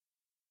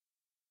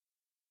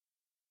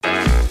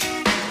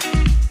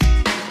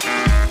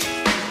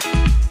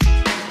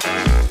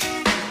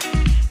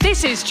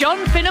This is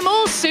John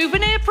Finnemore's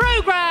Souvenir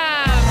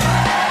Programme.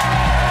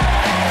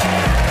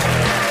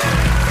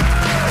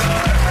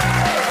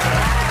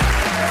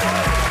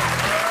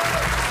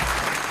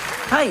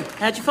 Hey,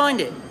 how'd you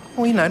find it?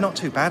 Well, you know, not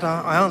too bad.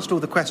 I answered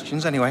all the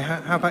questions anyway.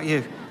 How about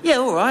you? Yeah,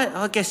 all right.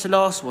 I guess the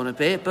last one a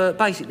bit, but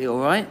basically all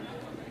right.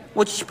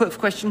 What did you put for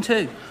question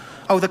 2?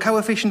 Oh, the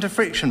coefficient of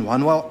friction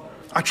one. Well,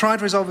 I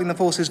tried resolving the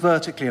forces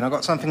vertically and I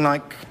got something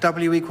like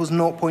W equals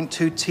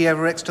 0.2 T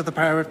over X to the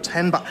power of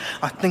 10, but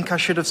I think I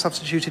should have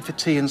substituted for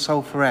T and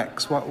solved for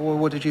X.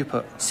 What did you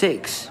put?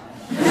 6.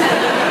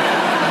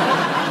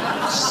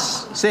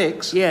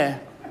 6? Yeah.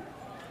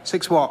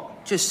 6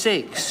 what? Just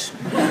 6.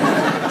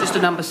 Just the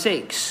number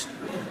 6.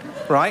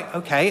 Right,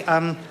 OK.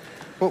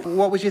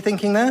 What was you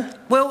thinking there?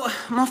 Well,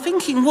 my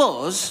thinking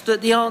was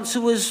that the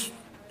answer was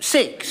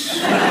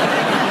 6.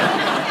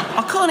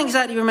 I can't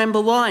exactly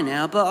remember why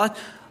now, but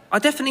I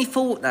definitely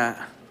thought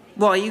that.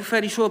 Why, are you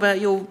fairly sure about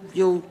your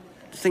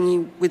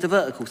thingy with the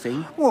vertical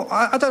thing? Well,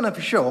 I don't know for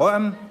sure.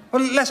 Well,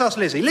 let's ask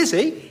Lizzie.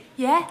 Lizzie?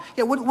 Yeah?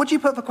 Yeah, what did you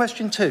put for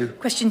question 2?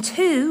 Question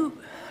 2?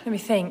 Let me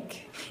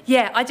think.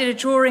 Yeah, I did a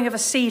drawing of a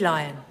sea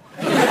lion.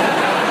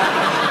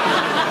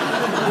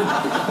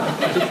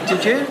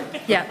 Did you?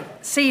 Yeah,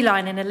 sea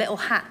lion in a little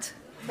hat.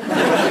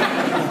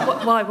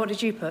 Why? What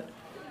did you put?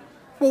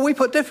 Well, we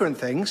put different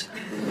things,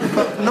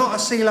 but not a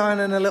sea lion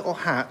and a little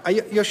hat.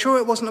 You're sure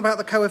it wasn't about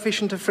the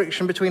coefficient of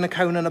friction between a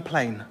cone and a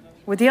plane?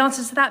 Would the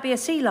answer to that be a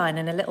sea lion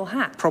in a little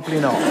hat? Probably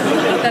not.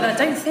 Then I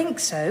don't think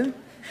so.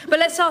 But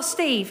let's ask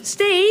Steve.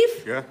 Steve?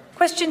 Yeah?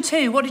 Question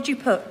 2, what did you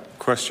put?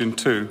 Question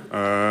 2,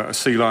 a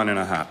sea lion in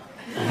a hat.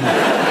 A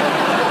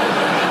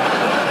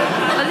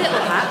little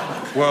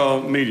hat?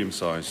 Well,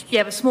 medium-sized.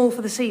 Yeah, but small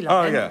for the sea Oh,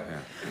 lion. yeah.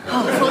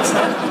 Oh, I thought so.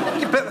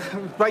 Yeah,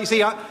 but, right, you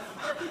see,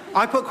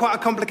 I put quite a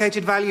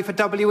complicated value for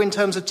W in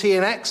terms of T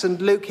and X,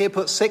 and Luke here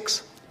put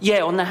 6.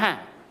 Yeah, on the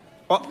hat.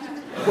 What?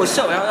 Well,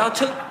 sorry, I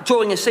took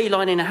drawing a sea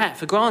lion in a hat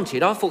for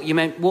granted. I thought you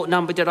meant what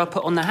number did I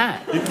put on the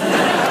hat?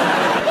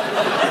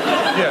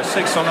 Yeah,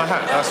 6 on the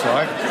hat, that's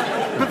right.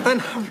 But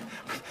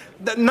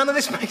then, none of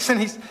this makes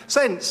any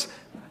sense.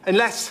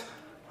 Unless...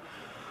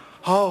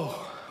 Oh.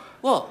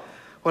 What?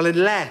 Well,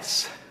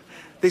 unless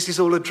this is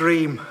all a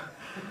dream,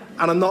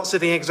 and I'm not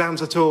sitting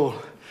exams at all.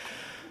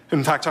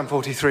 In fact, I'm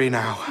 43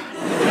 now.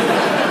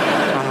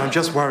 And I'm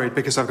just worried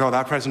because I've got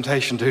that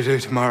presentation to do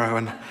tomorrow,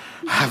 and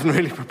I haven't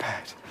really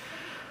prepared.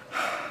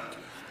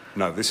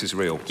 No, this is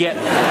real. Yeah.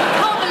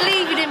 I can't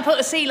believe you didn't put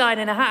a sea lion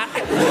in a hat.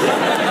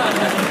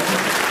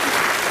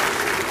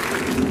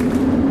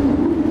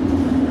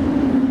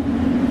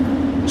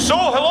 So,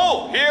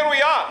 hello, here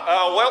we are.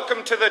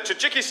 Welcome to the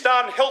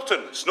Tajikistan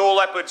Hilton, Snow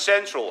Leopard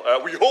Central.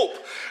 We hope.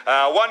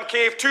 1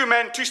 cave, 2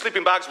 men, 2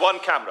 sleeping bags, 1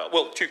 camera.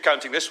 Well, 2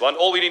 counting this one.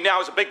 All we need now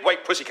is a big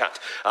white pussycat.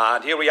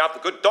 And here we have the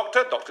good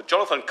doctor, Dr.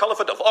 Jonathan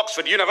Culliford of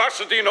Oxford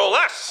University, no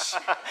less.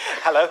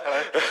 Hello.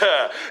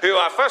 Who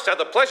I first had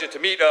the pleasure to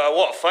meet,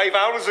 5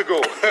 hours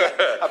ago?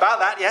 About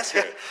that, yes.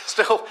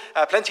 Still,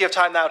 plenty of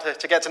time now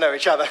to get to know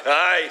each other.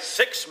 Aye,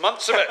 6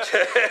 months of it.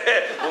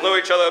 We'll know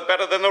each other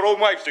better than their own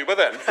wives do by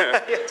then.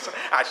 Yes.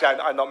 Actually,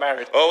 I'm not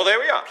married. Oh, well, there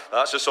we are.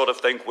 That's the sort of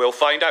thing we'll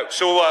find out.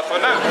 So, for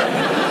now,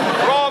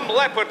 from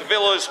Leopard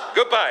Villas,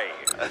 goodbye.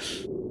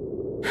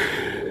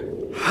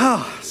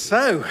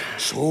 So.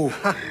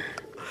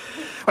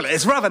 Well,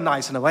 it's rather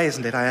nice in a way,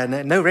 isn't it? I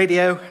had no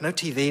radio, no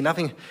TV,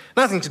 nothing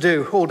to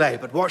do all day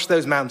but watch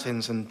those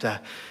mountains and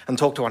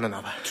talk to one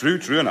another.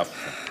 True enough.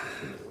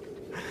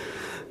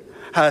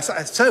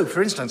 So,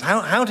 for instance,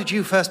 how did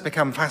you first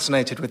become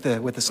fascinated with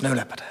the snow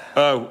leopard?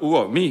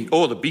 What, me?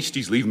 Oh, the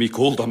beasties leave me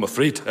cold, I'm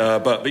afraid.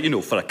 But you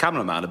know, for a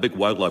cameraman, a big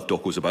wildlife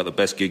docu's about the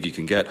best gig you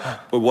can get.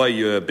 But why are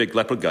you a big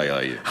leopard guy,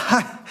 are you?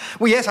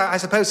 Well, yes, I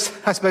suppose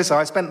so.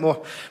 I spent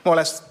more or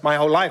less my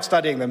whole life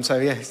studying them, so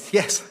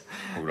yes.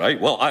 All right,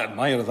 well, I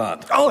admire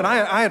that. Oh, and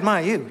I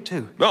admire you,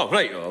 too. Oh,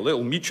 right, a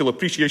little mutual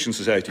appreciation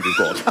society we've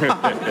got.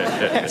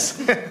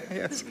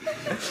 Yes.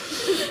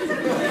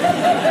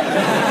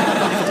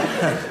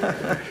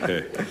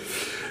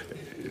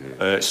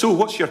 So,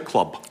 what's your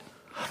club?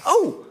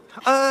 Oh,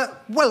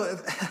 well,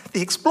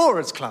 the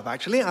Explorers Club,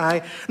 actually.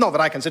 Not that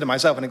I consider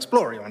myself an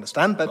explorer, you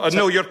understand, but...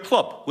 No, your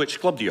club. Which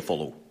club do you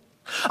follow?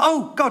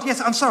 Oh, God,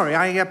 yes, I'm sorry.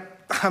 I'm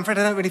afraid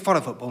I don't really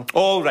follow football.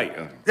 Oh, right.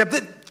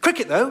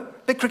 Cricket, though.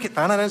 Big cricket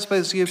fan. I don't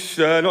suppose you...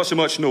 Not so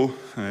much, no.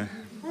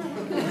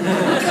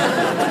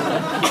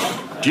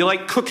 Do you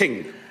like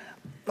cooking?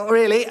 Not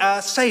really.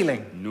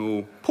 Sailing.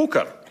 No.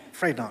 Poker?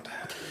 Afraid not.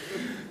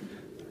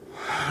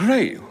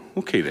 Right,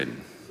 OK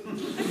then.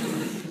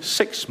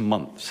 6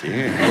 months,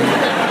 yeah.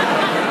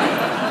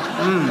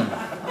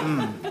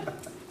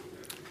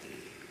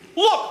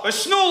 Look, a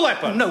snow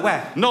leopard! No,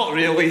 where? Not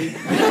really.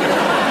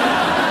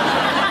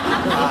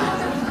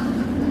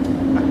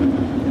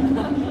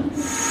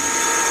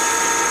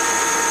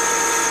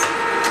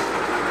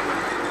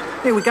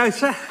 Here we go,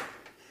 sir.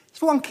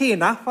 Is 1 key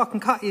enough? I can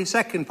cut you a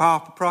second for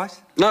half the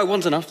price. No,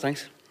 1's enough,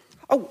 thanks.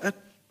 Oh,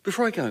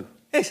 before I go...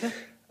 Yes, sir.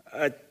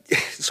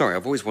 Sorry,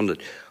 I've always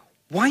wondered,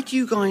 why do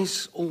you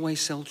guys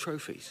always sell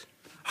trophies?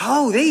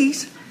 Oh,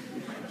 these?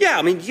 Yeah,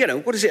 I mean, you know,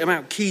 what is it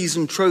about keys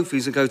and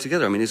trophies that go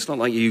together? I mean, it's not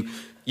like you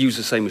use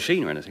the same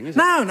machine or anything, is it?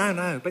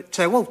 No. But,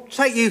 well,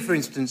 take you, for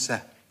instance,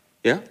 sir.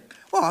 Yeah?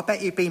 Well, I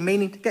bet you've been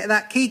meaning to get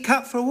that key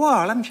cut for a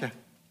while, haven't you?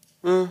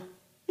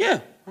 Yeah,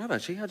 I have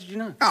actually. How did you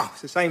know? Oh,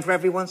 it's the same for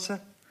everyone, sir.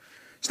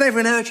 It's never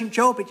an urgent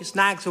job, it just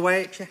nags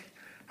away at you.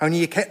 Only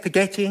you kept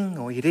forgetting,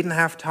 or you didn't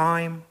have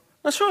time.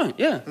 That's right,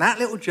 yeah. And that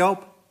little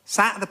job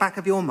sat at the back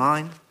of your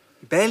mind.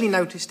 You barely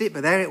noticed it,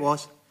 but there it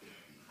was.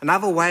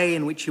 Another way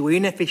in which you were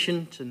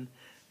inefficient and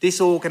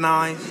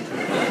disorganised,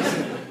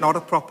 not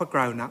a proper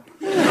grown-up.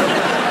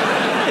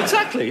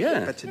 Exactly,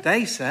 yeah. But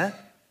today, sir,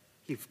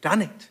 you've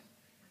done it.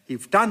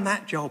 You've done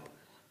that job.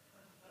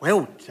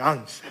 Well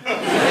done, sir.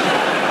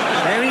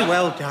 Very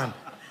well done.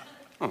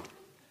 Oh.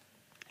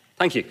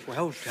 Thank you.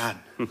 Well done.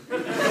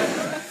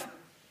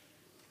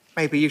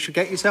 Maybe you should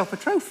get yourself a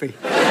trophy.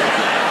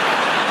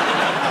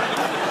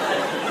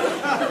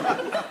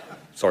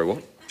 Sorry,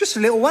 what? Just a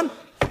little one.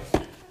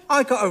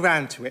 I got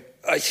around to it.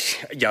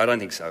 Yeah, I don't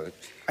think so.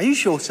 Are you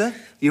sure, sir?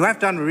 You have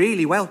done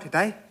really well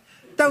today.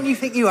 Don't you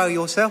think you owe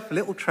yourself a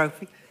little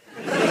trophy?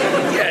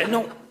 Yeah,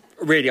 not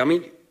really. I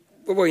mean,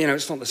 well, you know,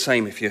 it's not the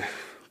same if you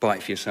buy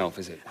it for yourself,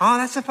 is it? Oh,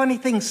 that's a funny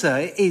thing, sir.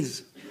 It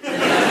is.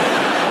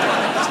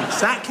 It's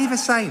exactly the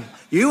same.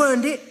 You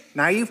earned it,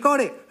 now you've got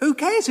it. Who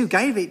cares who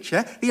gave it to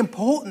you? The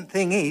important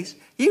thing is,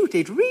 you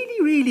did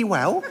really, really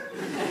well,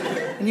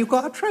 and you've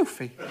got a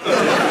trophy.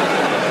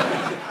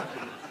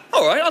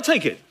 All right, I'll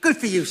take it. Good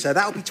for you, sir.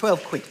 That'll be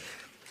 12 quid.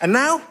 And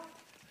now,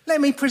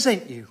 let me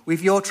present you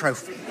with your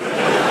trophy.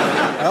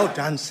 Well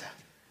done, sir.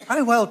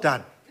 Very well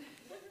done.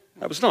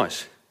 That was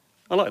nice.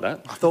 I like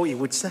that. I thought you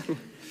would, sir. Do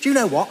you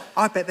know what?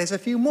 I bet there's a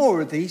few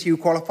more of these you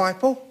qualify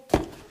for.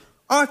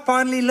 I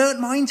finally learnt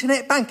my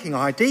internet banking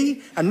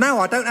ID, and now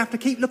I don't have to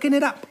keep looking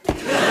it up.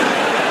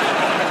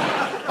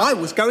 I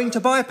was going to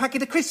buy a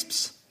packet of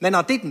crisps, then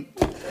I didn't.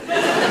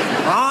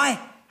 I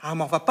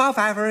am of above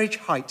average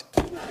height.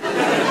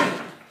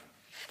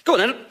 Go on,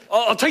 then.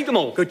 I'll take them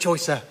all. Good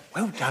choice, sir.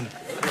 Well done.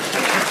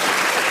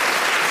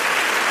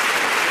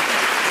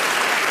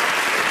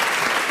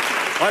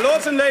 My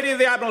lords and ladies of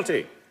the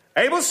Admiralty,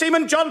 Able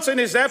Seaman Johnson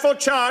is therefore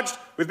charged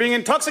with being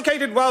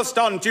intoxicated whilst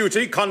on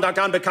duty, conduct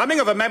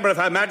unbecoming of a member of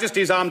Her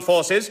Majesty's Armed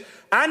Forces,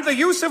 and the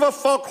use of a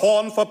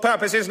foghorn for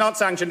purposes not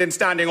sanctioned in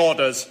standing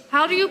orders.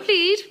 How do you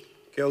plead?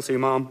 Guilty,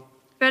 ma'am.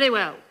 Very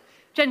well.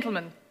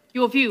 Gentlemen,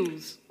 your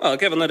views. Well,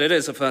 given that it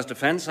is a first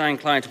offence, I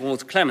incline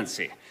towards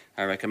clemency.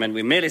 I recommend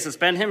we merely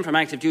suspend him from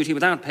active duty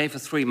without pay for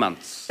 3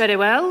 months. Very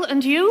well.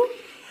 And you?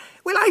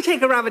 Well, I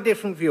take a rather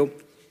different view.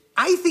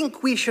 I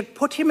think we should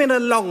put him in a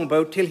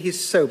longboat till he's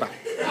sober.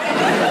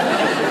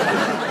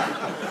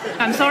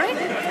 I'm sorry?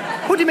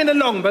 Put him in a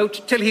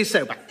longboat till he's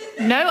sober.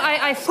 No,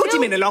 I still... Put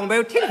him in a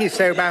longboat till he's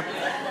sober.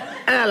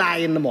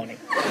 Early in the morning.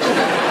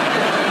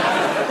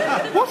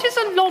 What is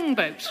a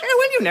longboat?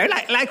 Well, you know,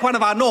 like one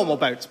of our normal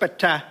boats,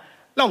 but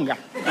longer.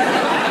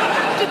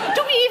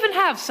 Do we even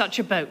have such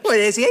a boat? Well,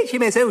 there's the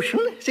HMS Ocean,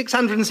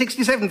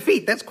 667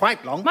 feet. That's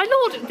quite long. My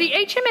lord, the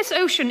HMS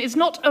Ocean is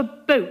not a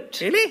boat.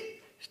 Really?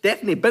 It's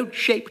definitely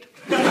boat-shaped.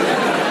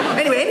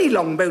 Anyway, any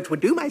longboat would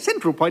do. My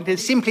central point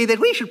is simply that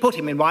we should put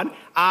him in one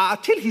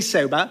till he's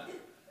sober,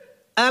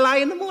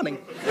 early in the morning.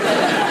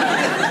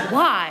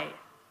 Why?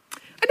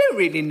 I don't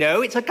really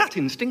know. It's a gut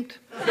instinct.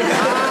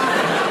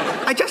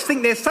 I just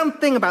think there's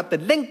something about the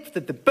length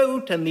of the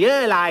boat and the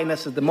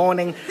earliness of the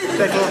morning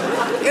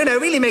that'll, you know,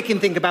 really make him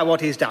think about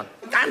what he's done.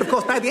 And, of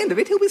course, by the end of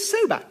it, he'll be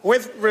sober.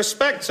 With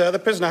respect, sir, the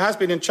prisoner has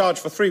been in charge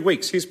for 3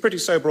 weeks. He's pretty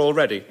sober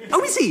already.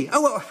 Oh, is he?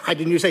 Oh, well, why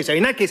didn't you say so?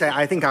 In that case,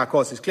 I think our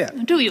course is clear.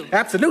 Do you?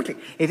 Absolutely.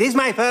 It is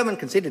my firm and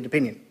considered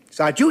opinion. It's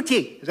our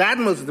duty as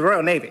admirals of the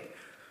Royal Navy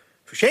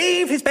to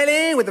shave his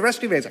belly with a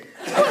rusty razor.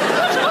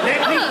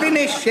 Let me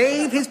finish.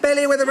 Shave his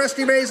belly with a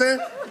rusty razor.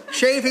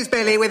 Shave his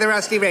belly with a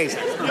rusty razor.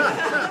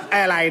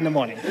 Early in the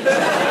morning.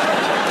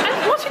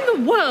 And what in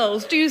the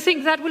world do you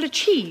think that will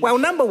achieve? Well,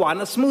 number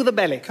one, a smoother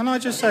belly. Can I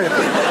just say...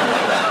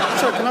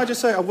 Sorry, can I just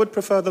say I would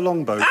prefer the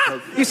longboat?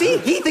 You see,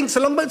 he thinks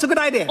the longboat's a good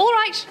idea. All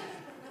right.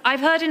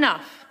 I've heard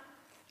enough.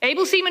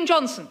 Able Seaman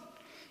Johnson,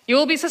 you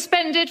will be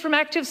suspended from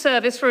active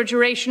service for a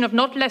duration of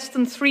not less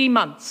than 3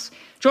 months,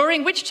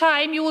 during which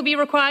time you will be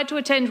required to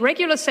attend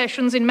regular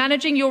sessions in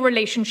managing your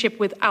relationship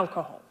with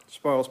alcohol.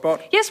 Spoil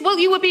sport. Yes, well,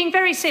 you were being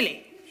very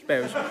silly.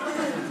 Suppose.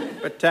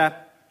 But,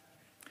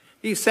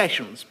 these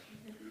sessions,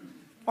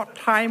 what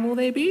time will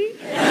they be?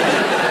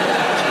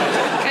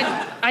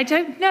 I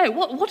don't know.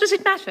 What does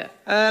it matter?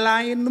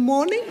 Early in the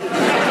morning?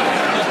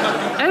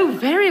 Oh,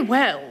 very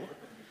well.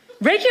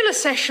 Regular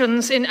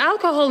sessions in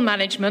alcohol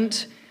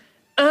management,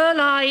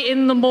 early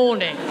in the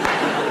morning.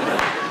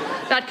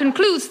 That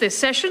concludes this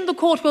session. The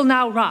court will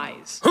now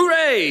rise.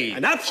 Hooray!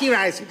 And up she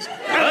rises.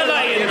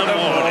 Early in the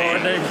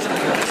morning.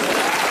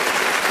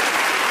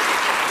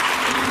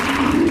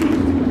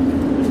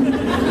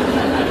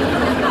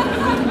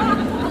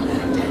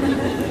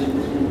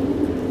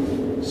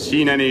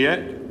 Seen any yet?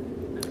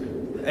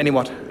 Any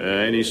what?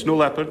 Any snow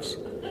leopards?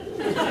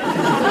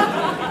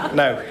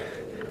 No.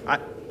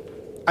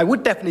 I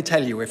would definitely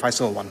tell you if I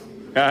saw one.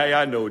 Aye,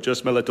 I know,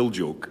 just my little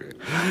joke.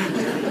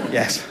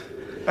 Yes.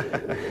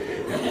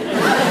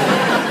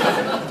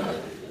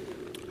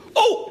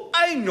 Oh,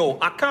 I know.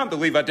 I can't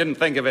believe I didn't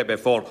think of it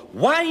before.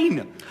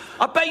 Wine.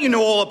 I bet you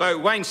know all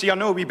about wine. See, I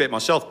know a wee bit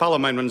myself. Pal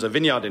of mine runs a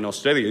vineyard in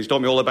Australia. He's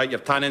told me all about your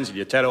tannins and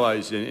your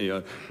terroirs.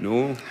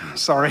 No?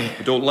 Sorry.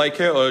 You don't like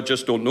it or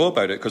just don't know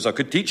about it? Because I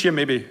could teach you,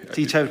 maybe.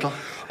 Teetotal.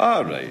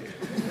 All right.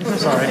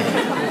 Sorry.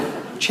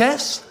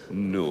 Chess?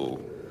 No.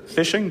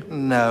 Fishing?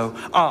 No.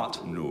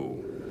 Art? No.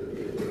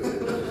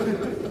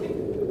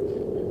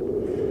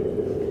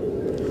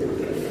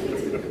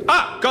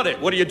 Ah, got it.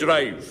 What do you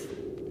drive?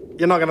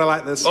 You're not going to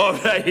like this. All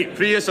right,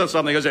 Prius or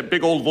something. Is it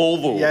big old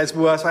Volvo? Yeah, it's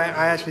worse. I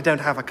actually don't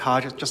have a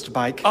car, just a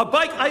bike. A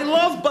bike? I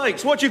love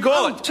bikes. What you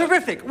got? Oh,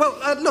 terrific. Well,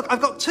 look,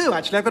 I've got two,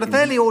 actually. I've got a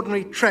fairly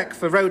ordinary Trek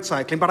for road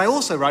cycling, but I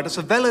also ride a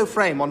Cervelo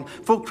frame on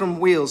fulcrum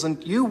wheels,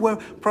 and you were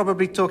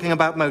probably talking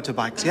about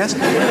motorbikes, yes?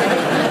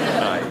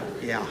 Aye.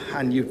 Yeah,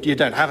 and you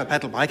don't have a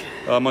pedal bike.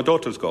 My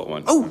daughter's got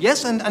one. Oh,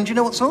 yes, and do you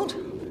know what sort?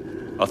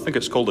 I think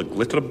it's called a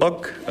glitter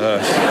bug.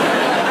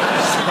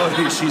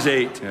 Sorry, she's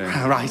 8.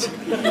 Right.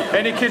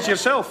 Any kids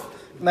yourself?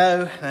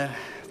 No.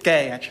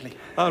 Gay, actually.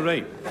 Oh,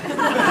 right.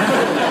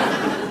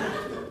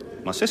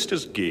 My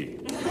sister's gay.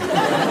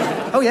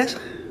 Oh, yes.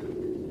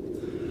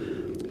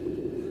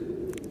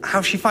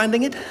 How's she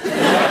finding it?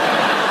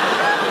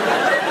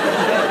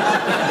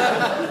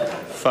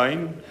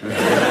 Fine.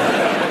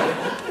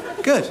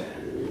 Good.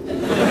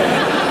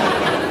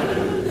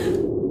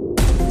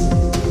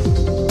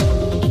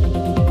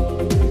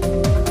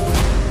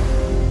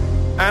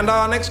 And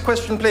our next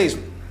question, please.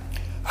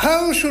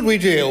 How should we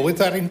deal with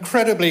that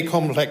incredibly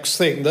complex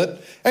thing that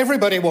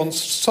everybody wants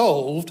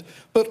solved,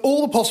 but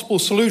all the possible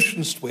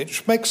solutions to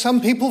which make some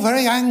people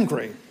very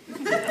angry?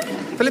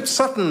 Philip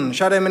Sutton,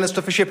 Shadow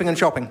Minister for Shipping and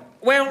Shopping.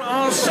 Well,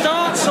 our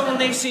stance on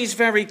this is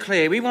very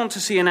clear. We want to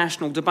see a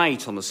national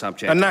debate on the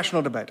subject. A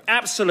national debate?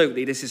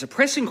 Absolutely. This is a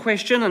pressing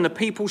question and the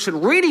people should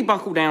really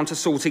buckle down to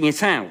sorting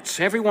it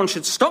out. Everyone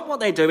should stop what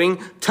they're doing,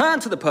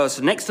 turn to the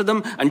person next to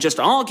them and just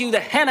argue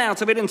the hell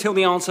out of it until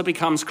the answer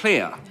becomes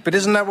clear. But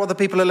isn't that what the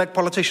people elect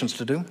politicians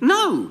to do?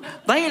 No.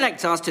 They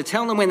elect us to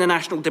tell them when the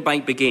national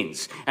debate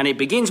begins. And it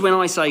begins when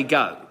I say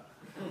go.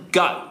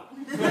 Go.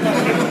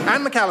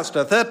 Anne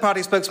McAllister,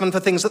 third-party spokesman for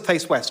Things That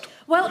Face West.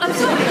 Well, I'm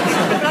sorry,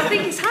 but I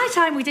think it's high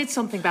time we did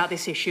something about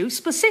this issue,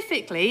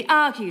 specifically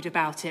argued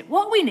about it.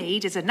 What we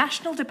need is a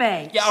national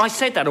debate. Yeah, I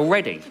said that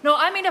already. No,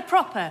 I mean a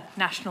proper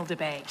national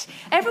debate.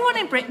 Everyone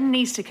in Britain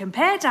needs to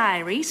compare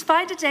diaries,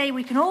 find a day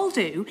we can all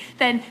do,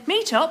 then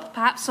meet up,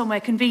 perhaps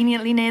somewhere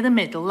conveniently near the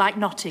middle, like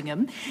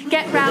Nottingham,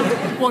 get round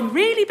one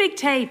really big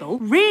table,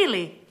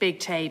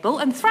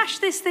 and thrash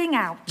this thing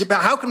out. Yeah,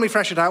 but how can we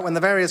thrash it out when the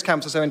various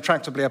camps are so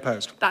intractably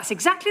opposed? That's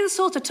exactly the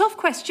sort of tough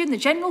question the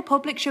general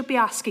public should be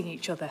asking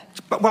each other.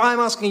 But well, I'm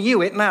asking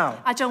you it now.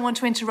 I don't want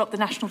to interrupt the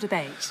national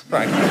debate.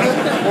 Right.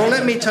 Well,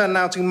 let me turn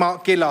now to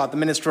Mark Gillard, the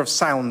Minister of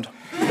Sound.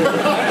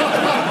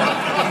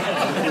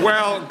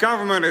 Well,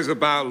 government is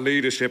about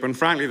leadership, and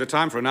frankly, the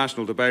time for a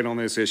national debate on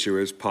this issue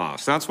is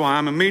past. That's why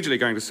I'm immediately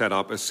going to set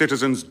up a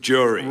citizens'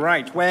 jury.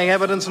 Right, weighing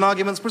evidence and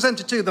arguments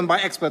presented to them by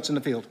experts in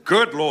the field.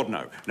 Good Lord,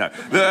 no. No.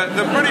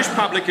 The British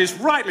public is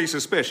rightly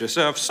suspicious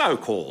of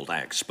so-called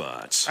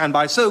experts. And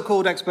by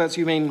so-called experts,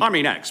 you mean? I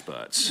mean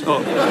experts.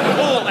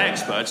 All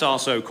experts are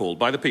so-called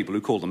by the people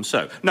who call them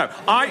so. No,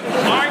 I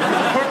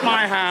put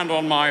my hand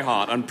on my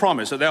heart and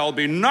promise that there will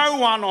be no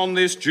one on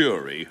this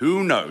jury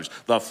who knows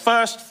the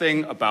first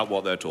thing about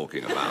what they're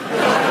talking about.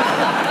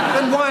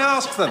 Then why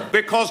ask them?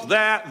 Because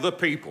they're the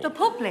people. The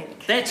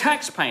public. They're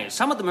taxpayers.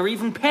 Some of them are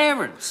even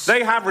parents.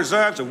 They have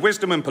reserves of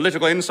wisdom and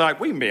political insight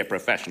we mere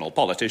professional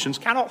politicians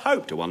cannot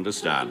hope to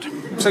understand.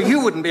 So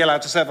you wouldn't be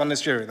allowed to serve on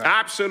this jury, then?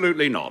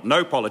 Absolutely not.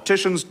 No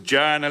politicians,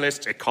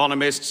 journalists,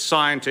 economists,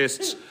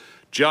 scientists,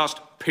 just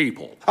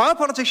people. Are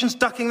politicians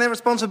ducking their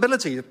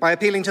responsibility by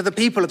appealing to the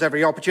people at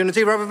every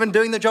opportunity rather than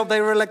doing the job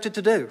they were elected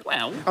to do?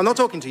 Well... I'm not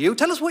talking to you.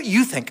 Tell us what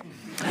you think.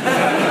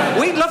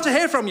 We'd love to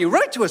hear from you.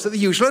 Write to us at the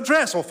usual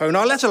address, or phone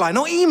our letter line,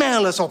 or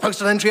email us, or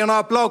post an entry on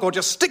our blog, or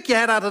just stick your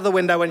head out of the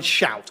window and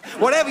shout.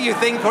 Whatever you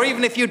think, or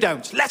even if you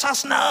don't, let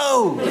us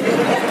know.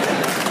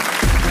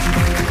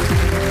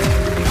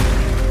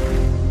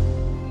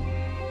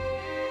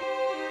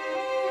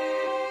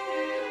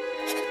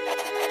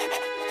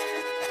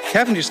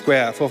 Cavendish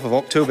Square, 4th of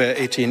October,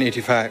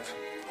 1885.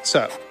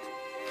 Sir,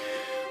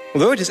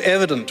 although it is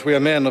evident we are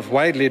men of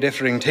widely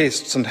differing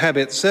tastes and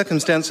habits,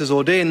 circumstances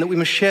ordain that we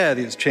must share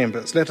these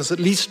chambers. Let us at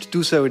least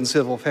do so in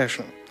civil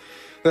fashion.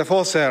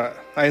 Therefore, sir,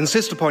 I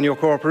insist upon your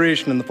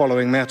cooperation in the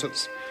following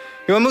matters.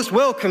 You are most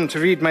welcome to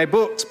read my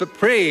books, but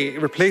pray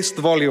replace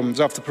the volumes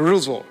after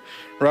perusal,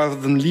 rather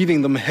than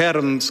leaving them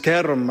harum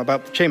scarum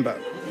about the chamber.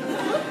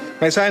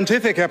 My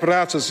scientific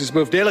apparatus is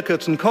both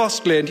delicate and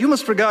costly, and you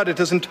must regard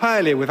it as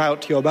entirely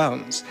without your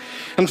bounds.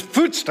 And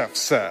foodstuffs,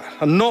 sir,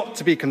 are not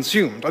to be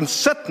consumed, and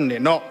certainly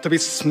not to be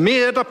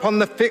smeared upon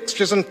the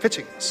fixtures and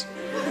fittings.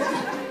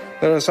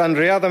 There are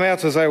sundry other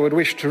matters I would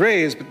wish to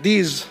raise, but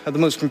these are the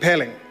most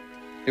compelling.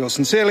 Yours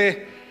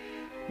sincerely,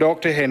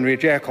 Dr. Henry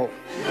Jekyll.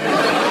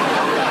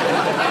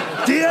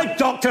 Dear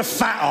Dr.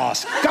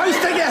 Fat-Ass, go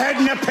stick your head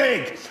in a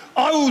pig.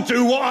 I will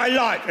do what I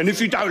like, and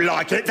if you don't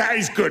like it, that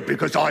is good,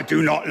 because I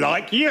do not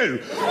like you.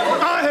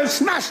 I have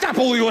smashed up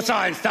all your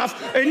science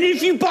stuff, and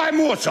if you buy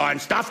more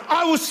science stuff,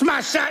 I will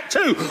smash that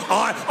too.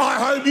 I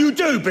hope you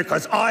do,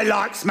 because I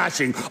like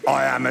smashing.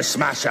 I am a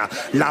smasher.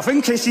 Love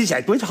and kisses,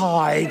 Edward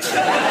Hyde.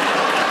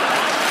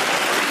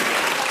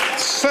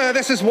 Sir,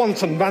 this is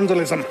wanton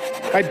vandalism.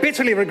 I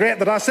bitterly regret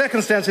that our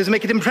circumstances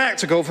make it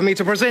impractical for me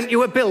to present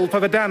you a bill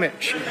for the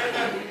damage.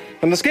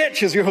 And the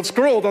sketches you have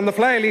scrawled on the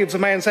fly leaves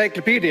of my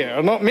encyclopedia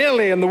are not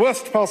merely in the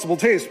worst possible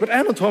taste, but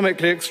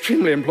anatomically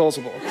extremely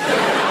implausible.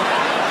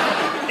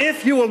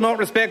 If you will not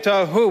respect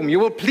our home, you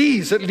will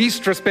please at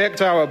least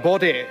respect our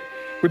body.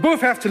 We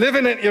both have to live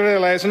in it, you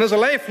realise, and as a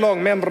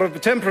lifelong member of the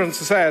Temperance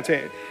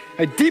Society,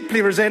 I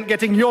deeply resent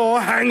getting your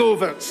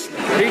hangovers.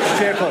 H.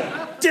 Jekyll.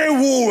 Dear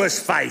Walrus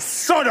Face,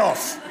 sod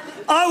off.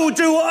 I will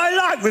do what I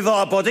like with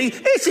our body.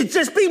 It should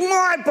just be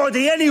my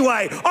body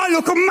anyway. I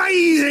look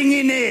amazing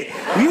in it.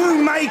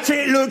 You make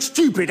it look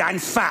stupid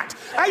and fat.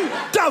 And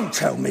don't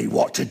tell me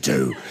what to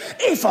do.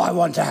 If I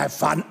want to have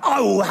fun,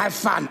 I will have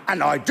fun.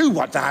 And I do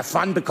want to have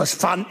fun because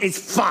fun is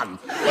fun.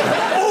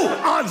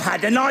 Oh, I've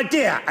had an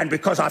idea. And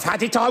because I've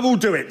had it, I will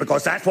do it.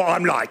 Because that's what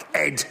I'm like,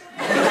 Ed.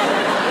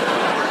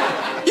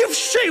 You've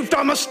shaved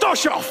our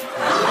moustache off!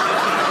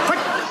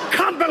 I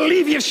can't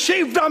believe you've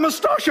shaved our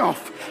moustache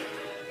off!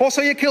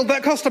 Also, you killed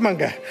that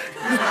costermonger.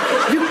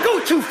 You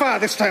go too far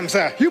this time,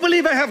 sir. You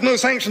believe I have no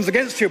sanctions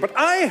against you, but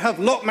I have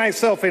locked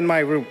myself in my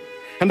room.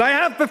 And I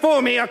have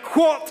before me a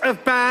quart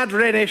of bad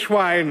Rhenish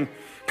wine.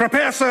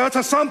 Prepare, sir,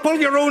 to sample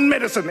your own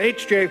medicine,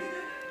 H.J.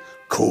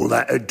 Call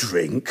that a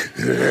drink?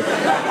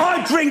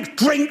 I drink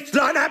drinks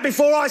like that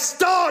before I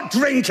start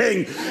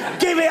drinking.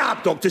 Give it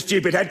up, Dr.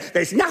 Stupidhead.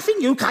 There's nothing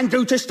you can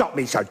do to stop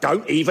me, so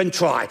don't even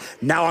try.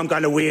 Now I'm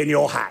going to wee in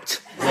your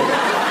hat.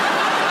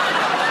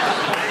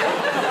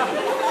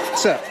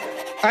 Sir,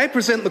 I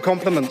present the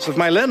compliments of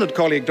my learned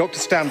colleague, Dr.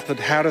 Stanford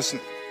Harrison.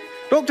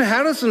 Dr.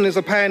 Harrison is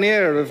a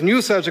pioneer of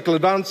new surgical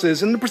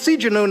advances in the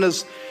procedure known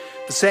as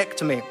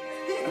vasectomy.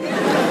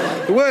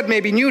 The word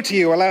may be new to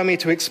you. Allow me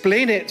to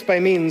explain it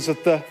by means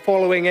of the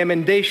following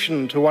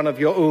emendation to one of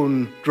your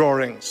own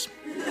drawings.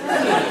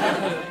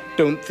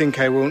 Don't think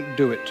I won't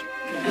do it.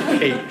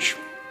 H.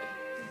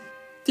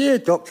 Dear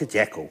Dr.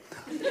 Jekyll,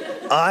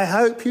 I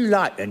hope you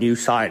like the new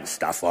science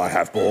stuff I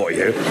have bought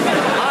you.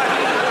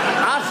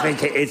 I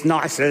think it is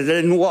nicer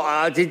than what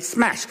I did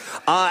smash.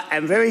 I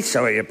am very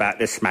sorry about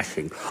the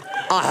smashing.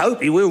 I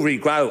hope you will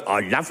regrow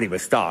our lovely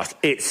moustache.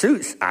 It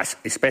suits us,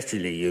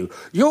 especially you.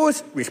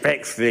 Yours,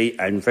 respectfully,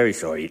 and very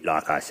sorry,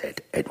 like I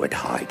said, Edward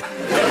Hyde.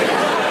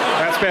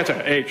 That's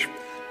better, H.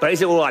 But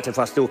is it all right if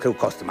I still kill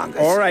costermongers?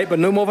 All right, but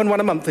no more than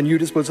one a month, and you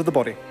dispose of the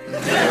body.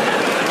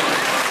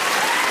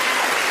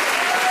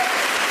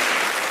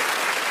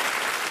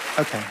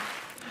 Okay.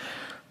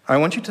 I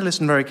want you to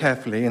listen very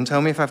carefully and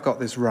tell me if I've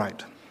got this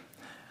right.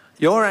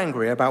 You're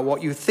angry about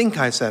what you think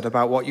I said,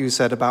 about what you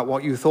said, about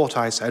what you thought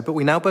I said, but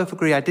we now both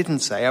agree I didn't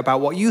say,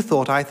 about what you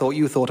thought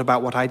you thought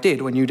about what I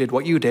did, when you did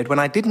what you did, when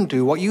I didn't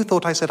do what you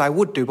thought I said I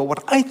would do, but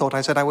what I thought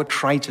I said I would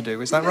try to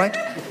do. Is that right?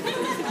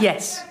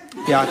 Yes.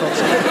 Yeah, I thought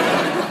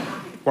so.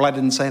 Well, I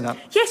didn't say that.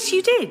 Yes,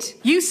 you did.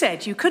 You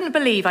said you couldn't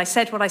believe I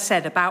said what I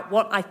said about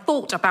what I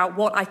thought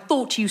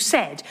you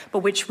said, but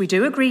which we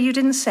do agree you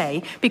didn't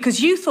say, because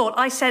you thought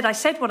I said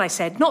what I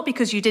said, not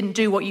because you didn't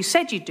do what you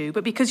said you'd do,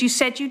 but because you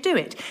said you'd do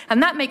it.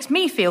 And that makes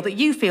me feel that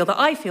you feel that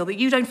I feel that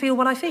you don't feel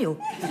what I feel.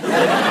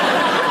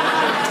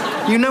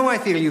 You know I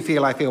feel you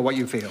feel I feel what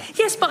you feel.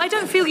 Yes, but I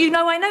don't feel you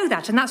know I know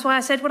that, and that's why I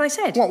said what I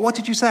said. What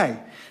did you say?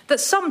 That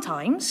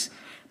sometimes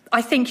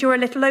I think you're a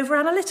little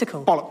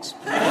over-analytical. Bollocks.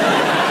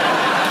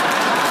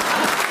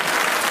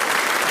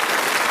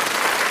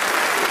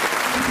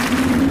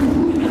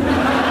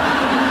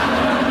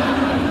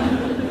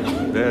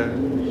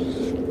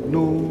 There's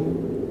no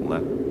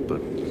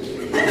leopard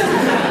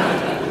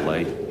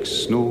like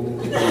snow.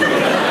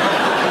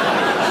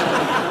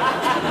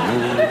 No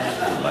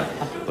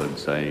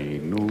leopards I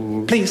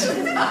know. Please.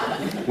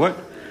 What?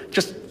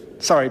 Just,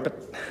 sorry, but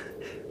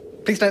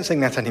please don't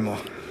sing that anymore.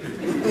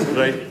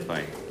 Right,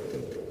 fine.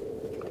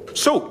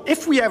 So,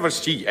 if we ever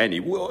see any,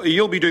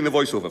 you'll be doing the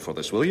voiceover for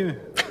this, will you?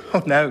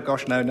 Oh, no,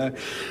 gosh, no. No,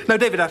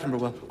 David Attenborough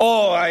will.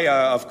 Oh,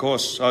 of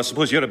course. I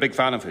suppose you're a big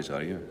fan of his,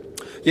 are you?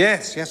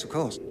 Yes, of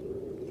course.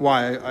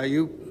 Why, are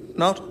you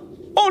not?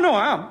 Oh, no,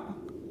 I am.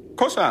 Of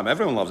course I am.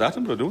 Everyone loves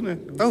Attenborough, don't they?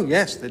 Oh,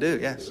 yes, they do,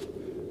 yes.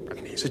 I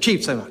mean, he's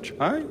achieved so much.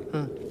 Aye?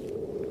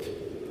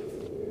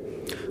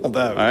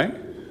 Although... Aye?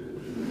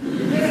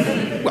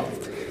 Well,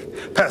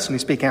 personally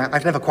speaking,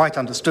 I've never quite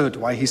understood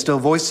why he still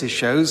voices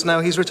shows now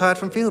he's retired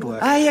from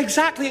fieldwork. Aye,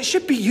 exactly. It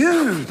should be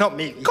you. Not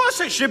me. Of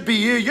course it should be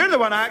you. You're the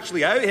one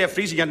actually out here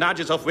freezing your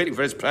nudges off waiting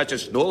for his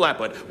precious snow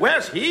leopard.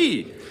 Where's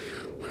he?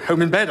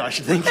 Home in bed, I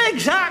should think.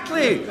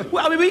 Exactly.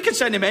 Well, I mean, we could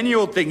send him any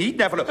old thing. He'd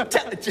never know.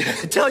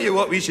 Tell you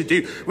what we should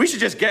do. We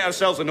should just get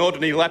ourselves an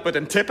ordinary leopard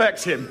and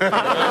Tipex him.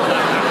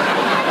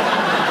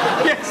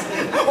 Yes.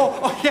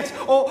 Yes.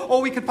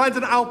 Or we could find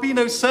an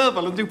albino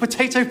serval and do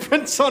potato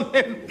prints on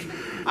him.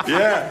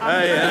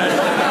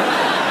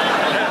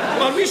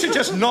 Well, we should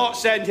just not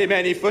send him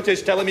any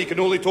footage, tell him he can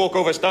only talk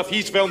over stuff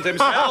he's filmed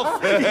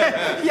himself.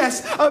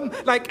 Yes,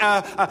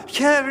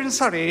 here in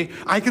Surrey,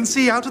 I can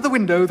see out of the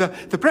window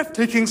the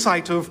breathtaking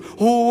sight of,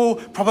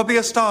 probably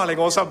a starling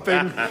or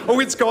something.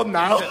 It's gone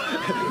now.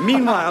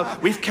 Meanwhile,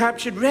 we've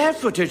captured rare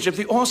footage of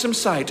the awesome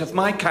sight of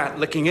my cat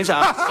licking his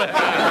ass.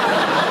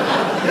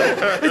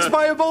 It's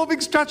by evolving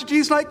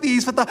strategies like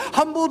these that the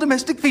humble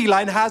domestic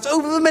feline has,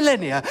 over the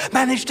millennia,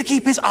 managed to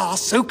keep his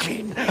arse so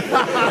clean.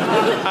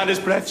 And his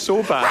breath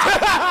so bad.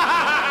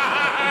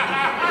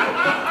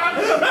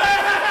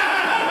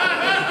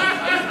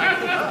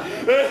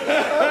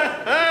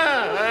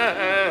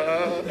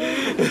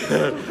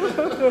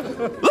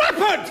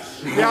 Leopard!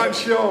 Yeah, I'm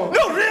sure.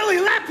 No, really,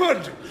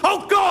 leopard!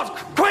 Oh, God!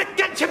 Quick,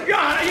 get him!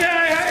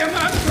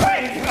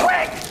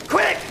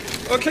 Quick!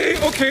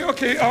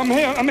 Okay,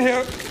 I'm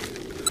here.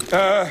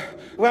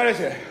 Where is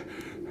it?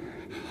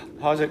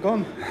 How's it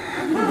gone?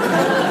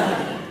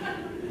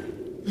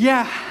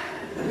 Yeah.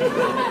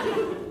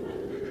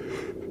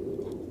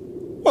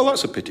 Well,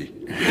 that's a pity.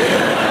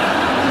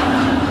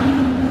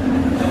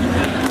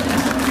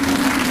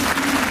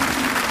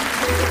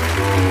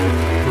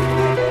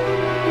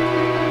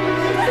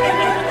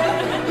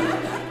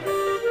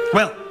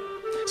 Well,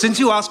 since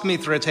you ask me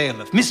for a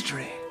tale of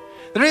mystery,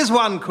 there is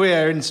one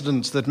queer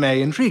incident that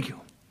may intrigue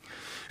you.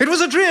 It was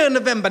a drear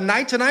November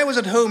night, and I was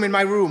at home in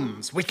my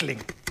rooms,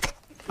 whittling.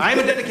 I'm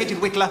a dedicated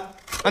whittler,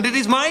 and it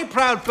is my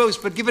proud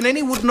boast that given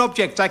any wooden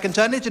object, I can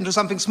turn it into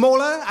something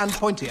smaller and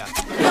pointier.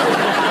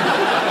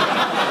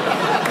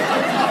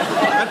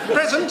 At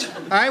present,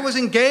 I was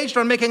engaged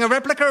on making a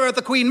replica of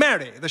the Queen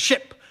Mary, the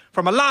ship,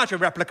 from a larger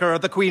replica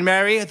of the Queen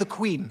Mary, the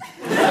Queen.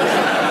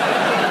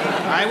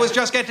 I was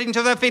just getting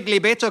to the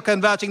fiddly bit of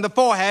converting the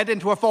forehead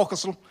into a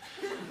forecastle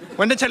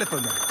when the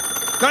telephone rang.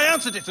 I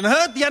answered it and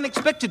heard the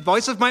unexpected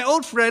voice of my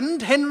old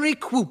friend, Henry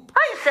Quoop.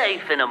 I say,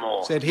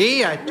 Finnemore. Said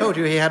he. I told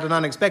you he had an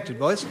unexpected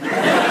voice.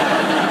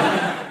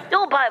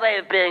 You're by way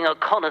of being a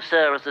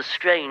connoisseur of the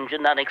strange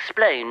and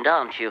unexplained,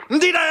 aren't you?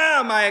 Indeed I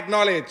am, I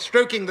acknowledge,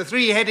 stroking the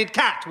three-headed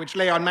cat which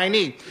lay on my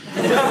knee.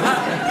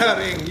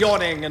 Purring,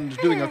 yawning, and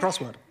doing a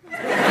crossword.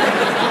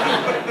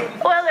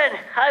 Well then,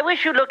 I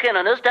wish you'd look in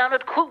on us down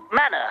at Quoop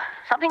Manor.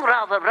 Something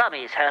rather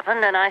rummy's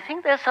happened, and I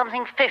think there's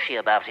something fishy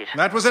about it.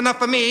 That was enough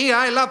for me.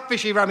 I love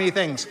fishy, rummy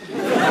things.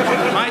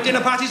 My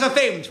dinner parties are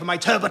famed for my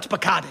turbot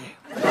Bacardi.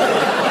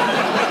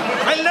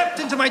 I leapt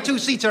into my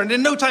two-seater, and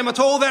in no time at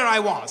all, there I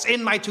was,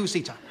 in my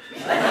two-seater.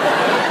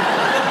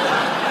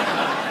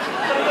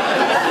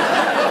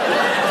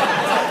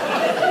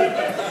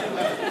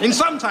 In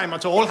some time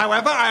at all,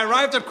 however, I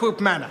arrived at Quoop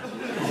Manor.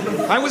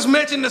 I was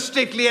met in the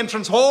stately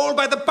entrance hall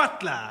by the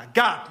butler,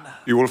 Gardner.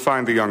 You will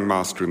find the young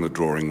master in the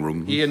drawing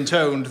room. He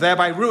intoned,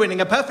 thereby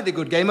ruining a perfectly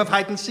good game of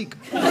hide-and-seek.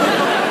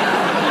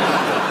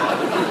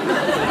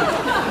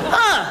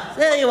 Ah,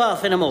 there you are,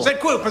 Finnemore. Said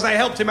Quoop as I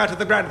helped him out of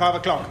the grandfather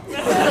clock.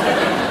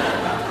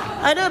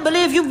 I don't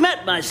believe you've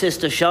met my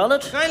sister,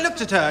 Charlotte. I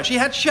looked at her. She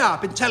had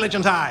sharp,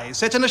 intelligent eyes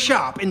set in a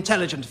sharp,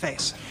 intelligent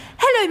face.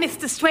 Hello,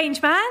 Mr.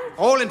 Strangeman.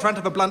 All in front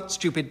of a blunt,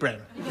 stupid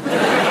brain.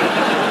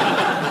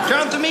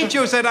 Come to meet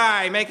you, said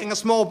I, making a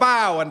small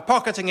bow and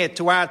pocketing it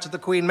to add to the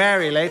Queen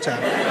Mary later.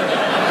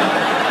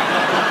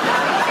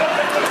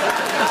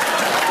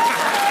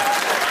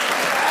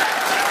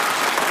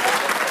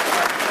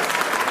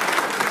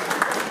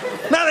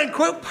 Now then,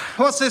 Quoop,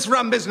 what's this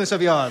rum business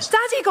of yours?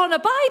 Daddy gone a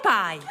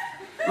bye-bye.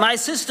 My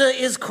sister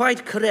is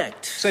quite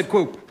correct, said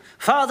Quoop.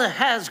 Father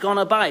has gone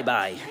a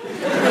bye-bye.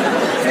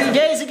 3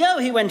 days ago,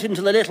 he went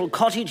into the little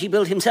cottage he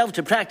built himself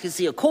to practice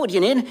the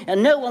accordion in,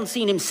 and no one's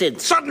seen him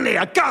since. Suddenly,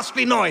 a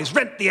ghastly noise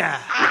rent the air.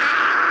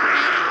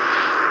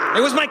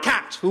 It was my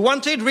cat, who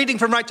wanted, reading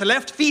from right to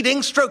left,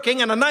 feeding,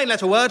 stroking, and a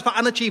 9-letter word for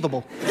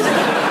unachievable.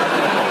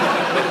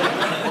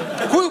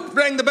 Quoop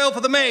rang the bell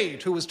for the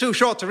maid, who was too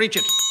short to reach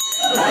it.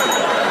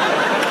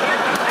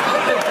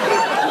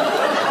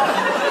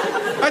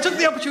 I took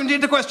the opportunity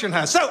to question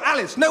her. So,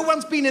 Alice, no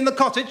one's been in the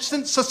cottage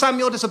since Sir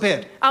Samuel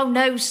disappeared? Oh,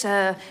 no,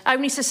 sir.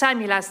 Only Sir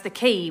Samuel has the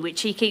key, which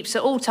he keeps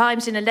at all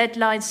times in a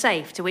lead-lined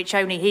safe, to which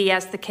only he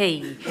has the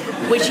key,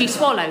 which he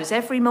swallows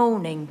every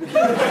morning.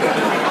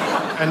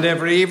 And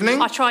every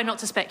evening? I try not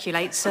to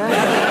speculate, sir.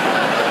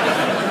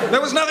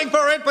 There was nothing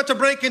for it but to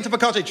break into the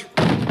cottage.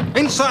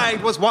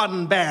 Inside was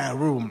one bare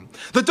room.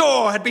 The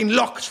door had been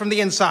locked from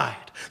the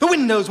inside. The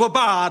windows were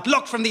barred,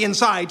 locked from the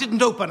inside,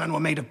 didn't open, and were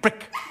made of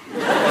brick.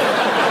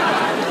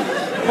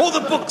 All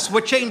the books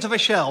were chained to the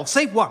shelf,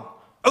 save one,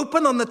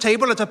 open on the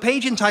table at a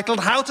page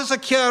entitled How to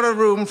Secure a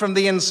Room from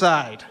the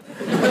Inside.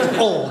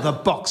 All the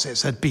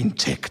boxes had been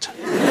ticked.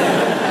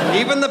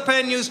 Even the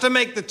pen used to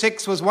make the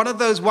ticks was one of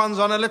those ones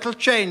on a little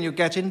chain you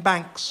get in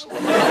banks.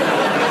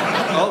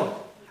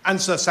 Oh,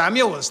 and Sir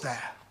Samuel was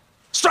there,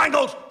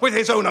 strangled with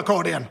his own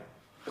accordion.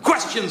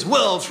 Questions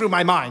whirled through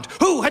my mind.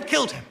 Who had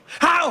killed him?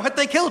 How had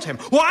they killed him?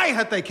 Why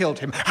had they killed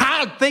him?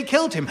 Had they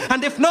killed him?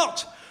 And if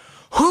not,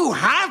 who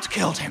had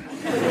killed him?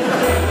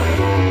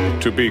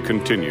 To be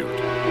continued.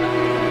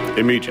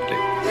 Immediately.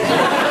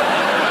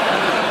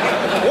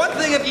 One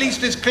thing thing at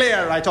least is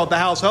clear, I told the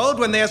household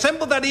when they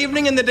assembled that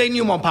evening in the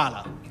denouement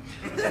parlour.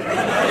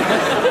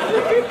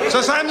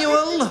 Sir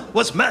Samuel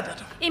was murdered.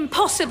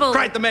 Impossible.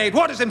 Cried the maid.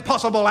 What is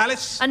impossible,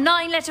 Alice? A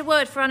 9-letter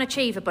word for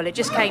unachievable. It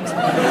just came to me.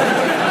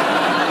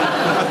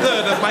 A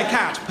third of my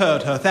cat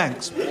purred her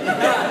thanks.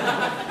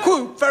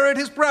 Quoop furrowed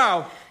his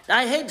brow.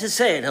 I hate to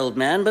say it, old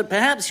man, but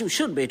perhaps you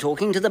should be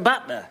talking to the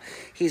butler.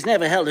 He's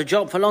never held a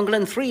job for longer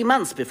than 3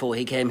 months before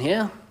he came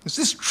here. Is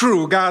this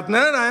true, Gardner?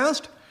 I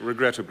asked.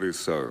 Regrettably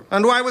so.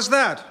 And why was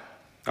that?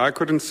 I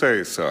couldn't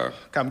say, sir.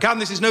 Come,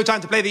 this is no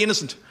time to play the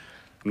innocent.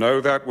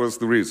 No, that was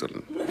the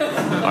reason.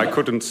 I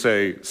couldn't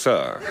say,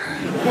 sir.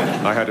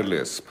 I had a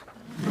lisp.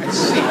 I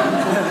see.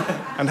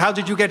 And how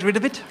did you get rid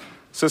of it?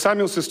 Sir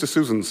Samuel's sister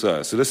Susan,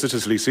 sir,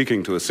 solicitously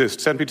seeking to assist,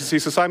 sent me to see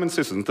Sir Simon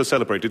Sissons, the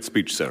celebrated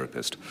speech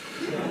therapist.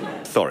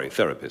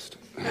 Therapist.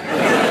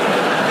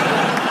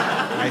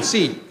 I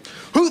see.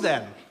 Who,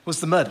 then, was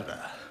the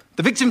murderer?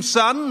 The victim's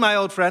son, my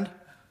old friend?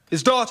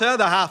 His daughter,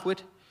 the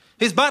half-wit?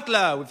 His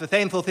butler with the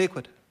thainful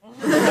thickwit?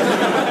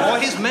 Or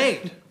his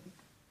maid?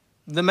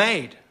 The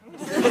maid?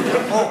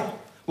 Or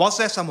was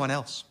there someone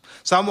else?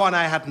 Someone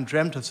I hadn't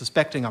dreamt of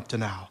suspecting up to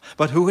now,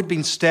 but who had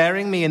been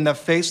staring me in the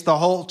face the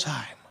whole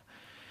time?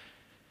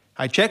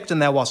 I checked and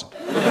there wasn't.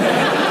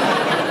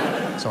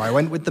 So I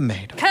went with the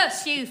maid.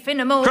 Curse you,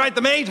 Finnemore. Cried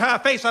the maid, her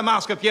face a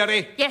mask of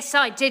fury. Yes,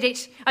 I did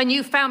it. And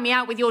you found me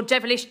out with your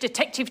devilish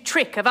detective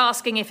trick of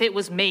asking if it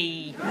was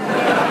me.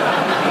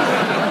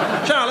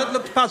 Charlotte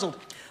looked puzzled.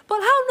 But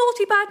how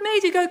naughty bad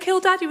maid you go kill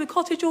Daddy with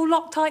cottage all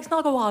locked tight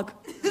snuggle-wug?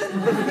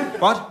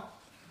 What?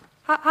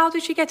 How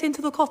did she get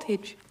into the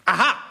cottage?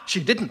 Aha! She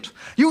didn't.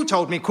 You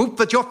told me, Coop,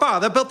 that your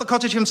father built the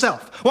cottage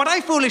himself. What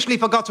I foolishly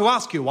forgot to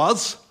ask you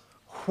was,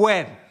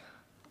 when?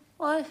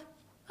 Why,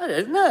 I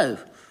don't know.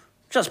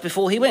 Just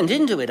before he went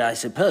into it, I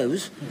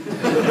suppose.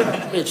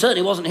 It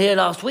certainly wasn't here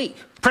last week.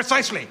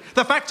 Precisely.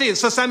 The fact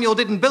is, Sir Samuel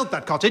didn't build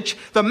that cottage.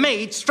 The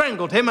maid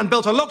strangled him and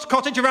built a locked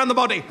cottage around the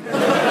body.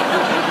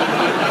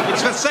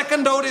 It's the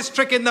second oldest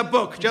trick in the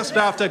book, just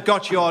after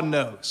got your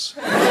nose.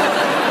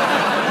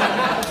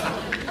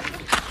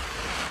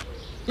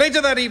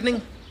 Later that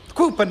evening,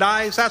 Quoop and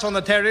I sat on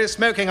the terrace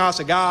smoking our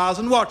cigars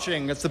and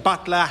watching as the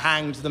butler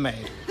hanged the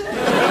maid.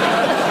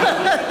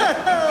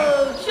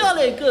 Oh,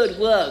 jolly good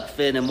work,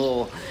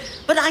 Finnemore.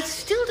 But I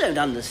still don't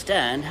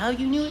understand how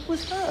you knew it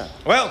was her.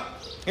 Well,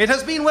 it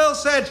has been well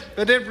said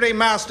that every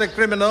master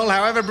criminal,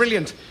 however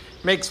brilliant,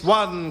 makes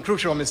one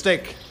crucial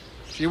mistake.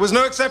 She was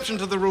no exception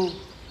to the rule.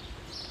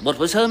 What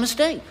was her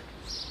mistake?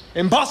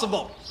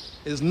 Impossible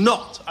is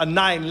not a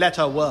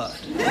 9-letter word.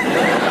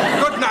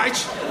 Good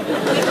night.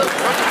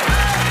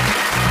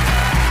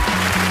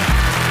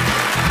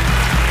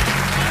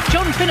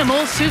 John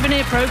Finnemore's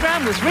souvenir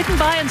programme was written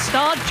by and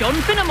starred John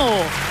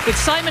Finnemore, with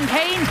Simon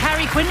Kane,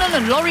 Carrie Quinlan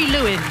and Laurie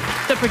Lewin.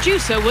 The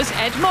producer was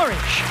Ed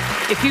Morrish.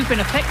 If you've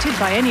been affected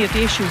by any of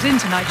the issues in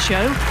tonight's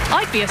show,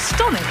 I'd be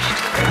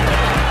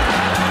astonished.